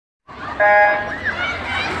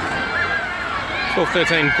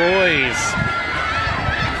12-13 boys,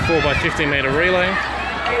 4x15 metre relay.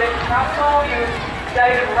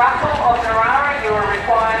 David Russell of Narara, you are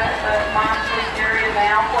required at the marching area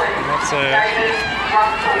now, please. That's a David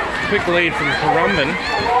Russell. quick lead from Currumbin.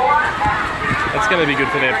 That's going to be good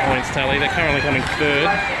for their points tally. They're currently coming third.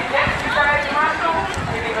 Next to David Russell,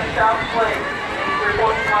 give him a shove, please.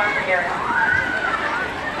 Report to marching area.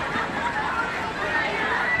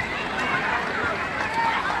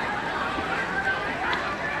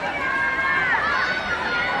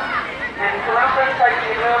 And Currumbin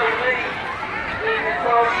taking an early lead. In the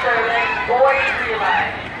 12-13 boys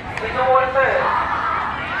relay. In order first.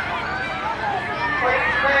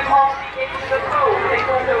 Please move off the edge of the pool.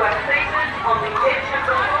 People who are seated on the edge of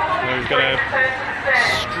the pool. We've got a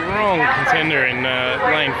strong contender in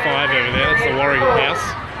lane 5 over there. That's the Warrigal House.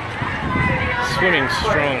 Swimming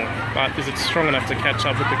strong, but is it strong enough to catch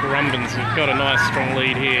up with the Currumbins? We've got a nice strong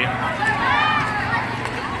lead here.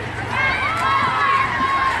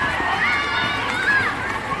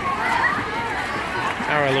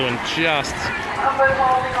 Araluen just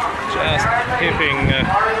pipping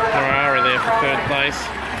Narara there for third place.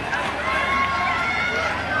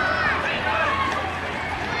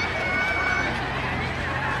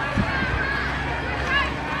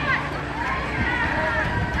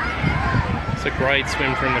 It's a great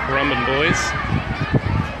swim from the Currumbin boys.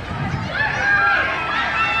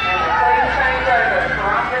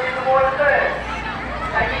 Currumbin in the water first.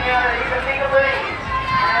 Taking out an even bigger lead.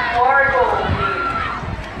 And Warrigal here.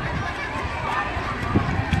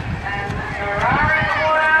 Narara in the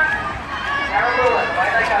water. Araluen, away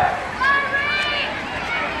they go.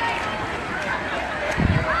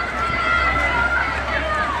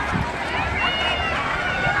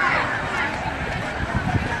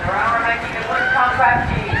 Narara making a good comeback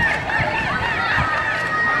here.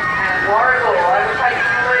 And Warrigal overtaking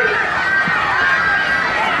the lead.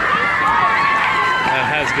 That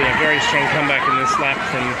has been a very strong comeback in this lap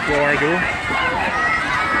from Warrigal.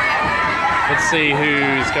 Let's see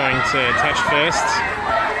who's going to touch first,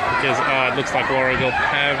 because it looks like Warrigal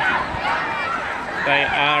they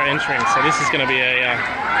are entering, so this is going to be a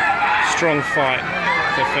strong fight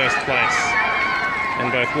for first place.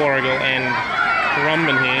 And both Warrigal and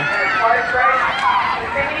Currumbin here.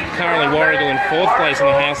 Currently Warrigal in 4th place in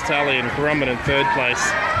the house tally and Currumbin in 3rd place.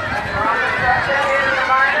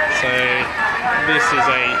 So this is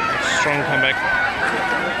a strong comeback.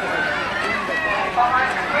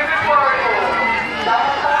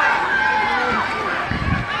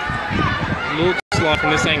 Looks like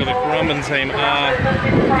from this angle the Currumbin team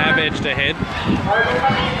have edged ahead.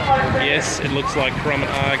 Yes, it looks like Currumbin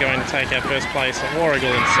are going to take our first place.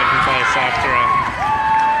 Warrigal in 2nd place after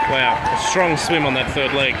a strong swim on that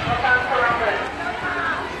 3rd leg.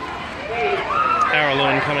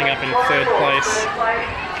 Araluen coming up in 3rd place,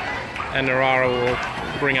 and Narara will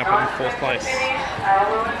bring up in 4th place.